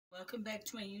Welcome back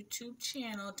to my YouTube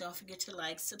channel. Don't forget to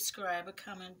like, subscribe, or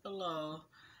comment below.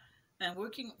 I'm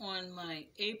working on my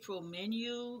April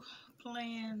menu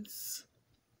plans,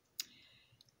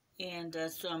 and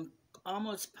so I'm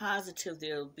almost positive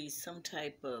there'll be some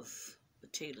type of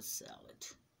potato salad.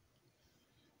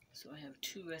 So I have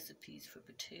 2 recipes for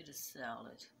potato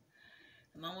salad.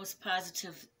 I'm almost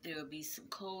positive there'll be some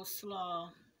coleslaw,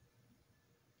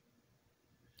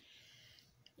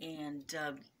 and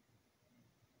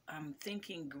I'm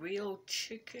thinking grilled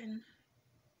chicken,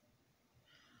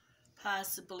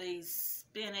 possibly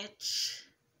spinach,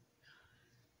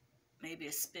 maybe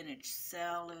a spinach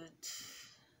salad,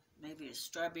 maybe a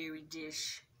strawberry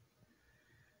dish,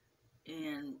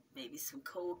 and maybe some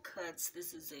cold cuts.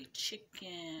 This is a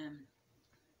chicken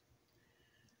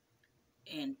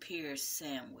and pear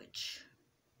sandwich.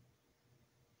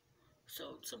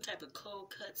 So some type of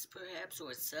cold cuts perhaps,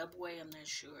 or a Subway, I'm not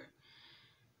sure.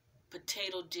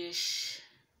 Potato dish,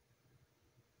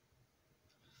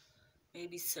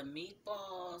 maybe some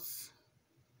meatballs,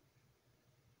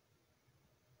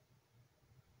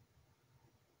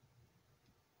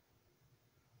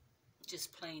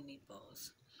 just plain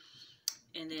meatballs,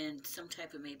 and then some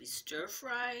type of maybe stir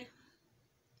fry,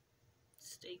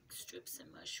 steak strips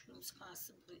and mushrooms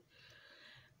possibly,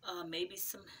 maybe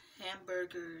some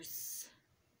hamburgers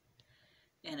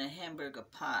and a hamburger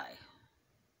pie.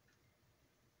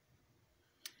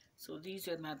 So these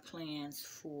are my plans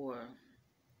for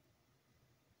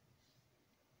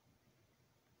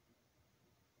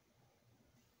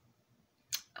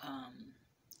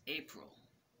April.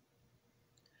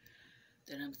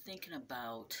 Then I'm thinking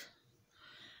about,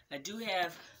 I do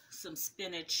have some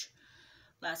spinach,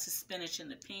 lots of spinach in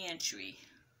the pantry.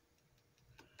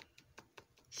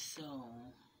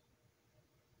 So,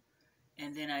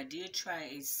 and then I did try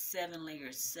a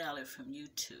 7-layer salad from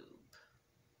YouTube.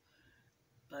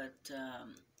 But,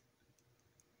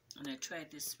 and I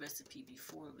tried this recipe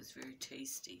before, it was very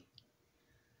tasty.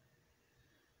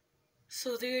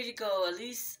 So there you go. At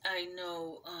least I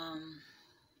know I'm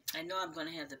going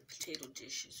to have the potato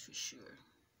dishes for sure,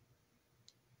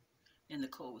 and the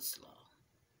coleslaw.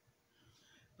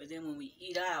 But then when we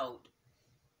eat out,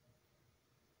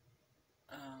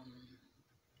 I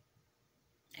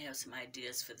have some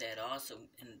ideas for that also.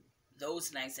 And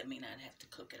those nights I may not have to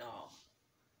cook at all.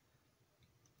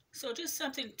 So just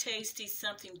something tasty,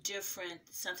 something different,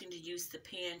 something to use the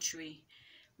pantry.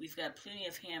 We've got plenty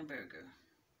of hamburger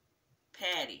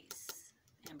patties,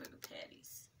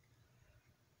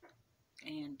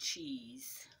 and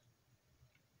cheese.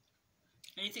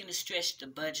 Anything to stretch the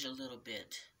budget a little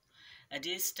bit. I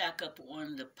did stock up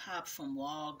on the pop from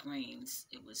Walgreens.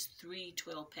 It was 3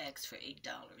 12-packs for $8,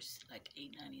 like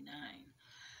 $8.99.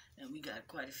 And we got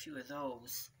quite a few of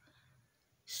those.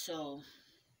 So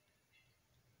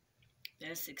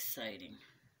that's exciting.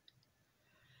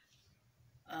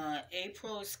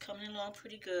 April is coming along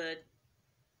pretty good.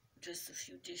 Just a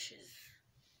few dishes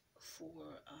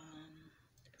for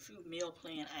a few meal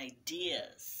plan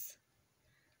ideas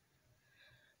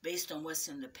based on what's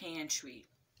in the pantry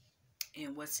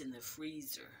and what's in the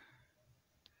freezer.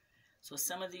 So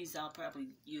some of these I'll probably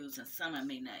use and some I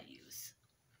may not use.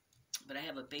 But I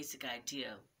have a basic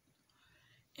idea.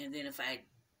 And then if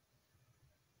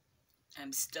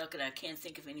I'm stuck and I can't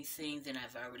think of anything, then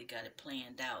I've already got it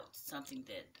planned out. Something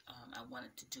that I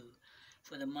wanted to do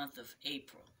for the month of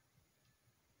April.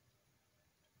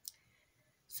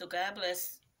 So God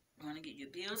bless. I want to get your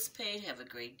bills paid. Have a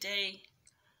great day.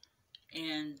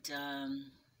 And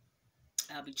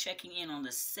I'll be checking in on the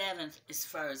 7th as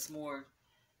far as more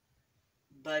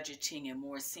budgeting and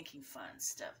more sinking fund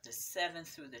stuff. The 7th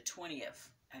through the 20th,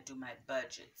 I do my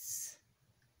budgets.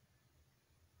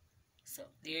 So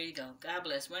there you go. God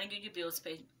bless. Want to get your bills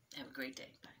paid. Have a great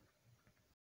day. Bye.